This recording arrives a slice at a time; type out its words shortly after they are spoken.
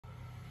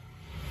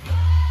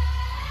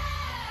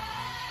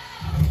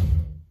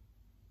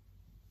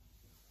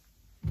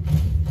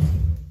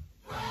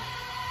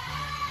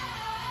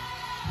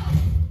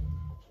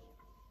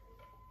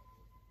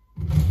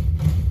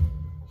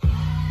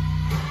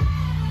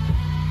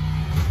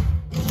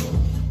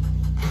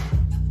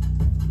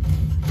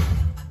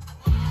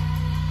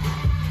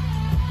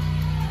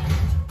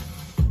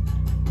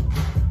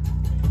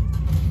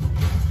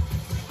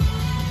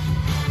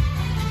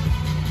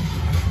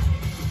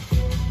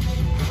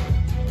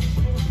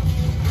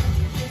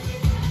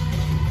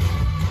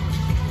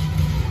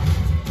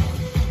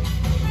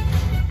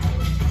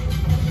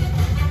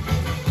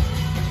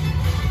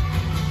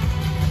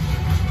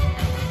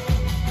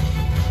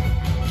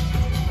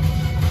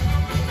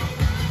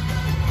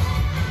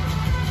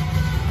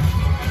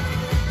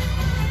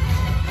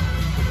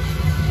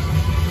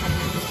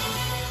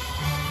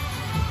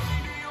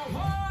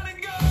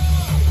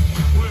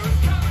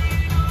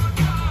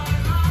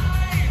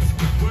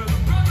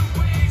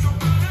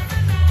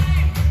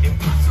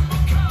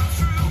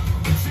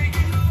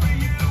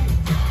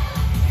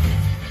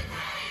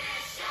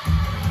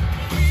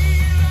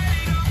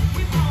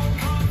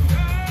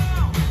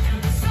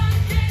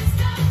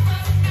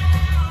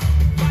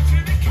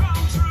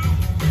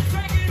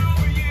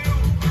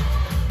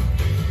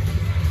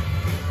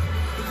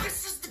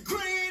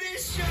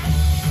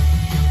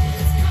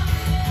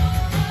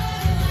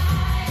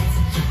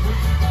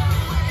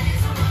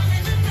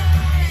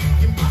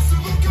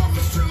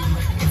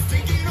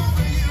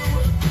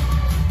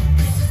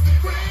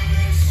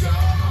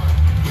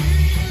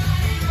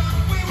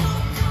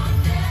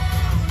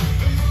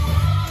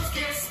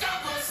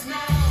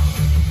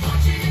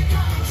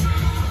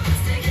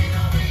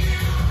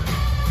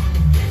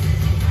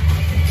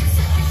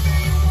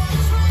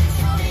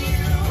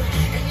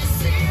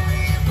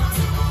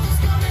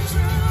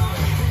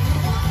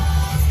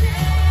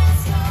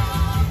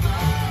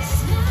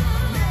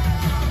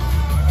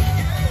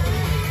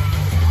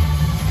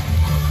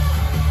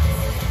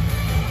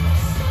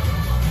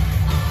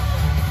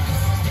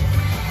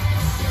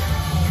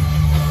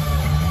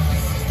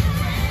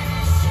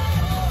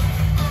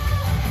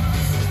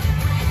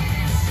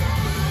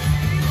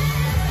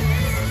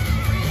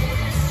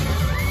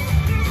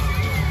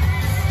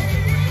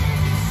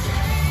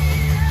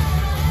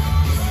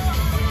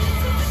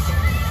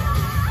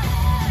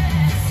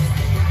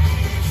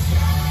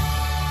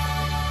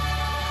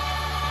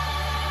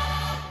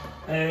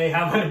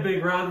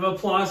big round of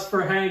applause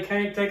for Hank.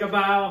 Hank, take a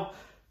bow.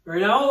 Or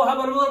no, how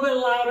about a little bit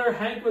louder?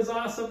 Hank was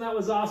awesome. That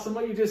was awesome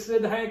what you just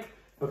did, Hank.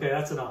 Okay,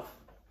 that's enough.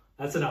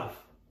 That's enough.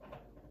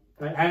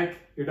 Right, Hank,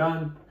 you're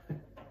done.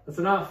 That's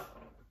enough.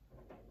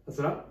 That's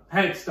enough.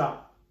 Hank,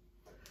 stop.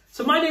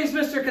 So my name's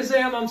Mr.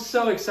 Kazam. I'm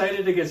so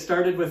excited to get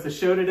started with the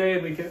show today,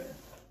 and we can...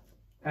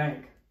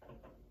 Hank,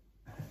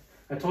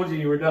 I told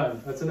you were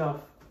done. That's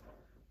enough.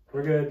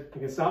 We're good.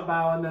 You can stop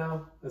bowing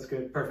now. That's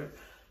good. Perfect.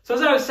 So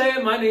as I was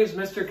saying, my name's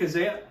Mr.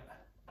 Kazam.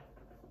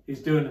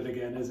 He's doing it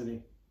again, isn't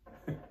he?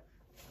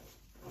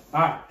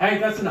 All right,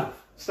 Hank, that's enough.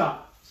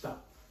 Stop.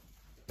 Stop.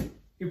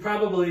 You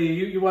probably,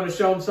 you want to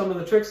show him some of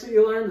the tricks that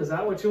you learned? Is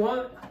that what you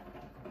want?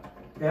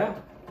 Yeah?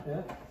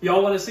 Yeah.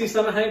 Y'all want to see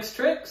some of Hank's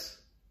tricks?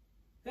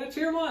 Yeah,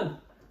 cheer him on.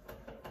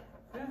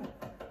 Yeah.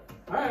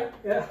 All right,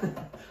 yeah.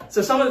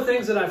 So some of the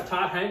things that I've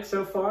taught Hank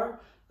so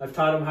far, I've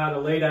taught him how to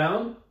lay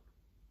down.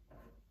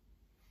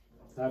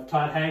 I've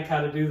taught Hank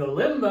how to do the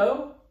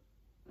limbo.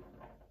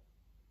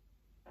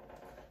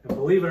 And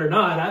believe it or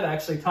not, I've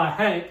actually taught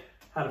Hank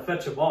how to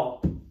fetch a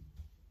ball.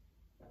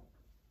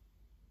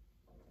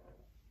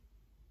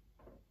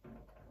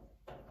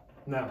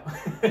 No,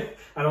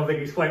 I don't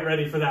think he's quite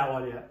ready for that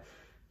one yet.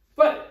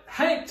 But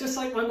Hank, just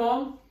like my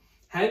mom,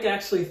 Hank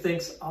actually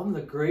thinks I'm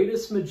the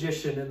greatest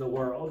magician in the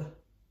world.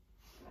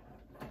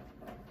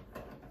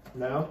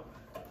 No?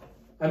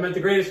 I meant the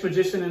greatest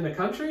magician in the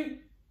country?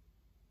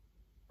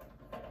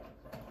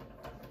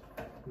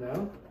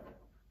 No?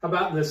 How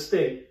about in this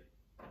state?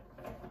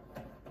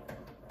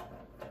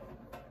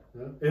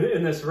 No?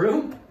 In this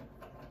room?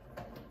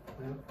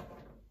 No?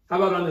 How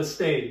about on this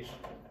stage?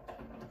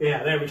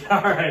 Yeah, there we go.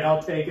 All right,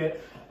 I'll take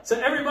it. So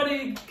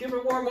everybody give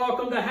a warm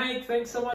welcome to Hank. Thanks so much.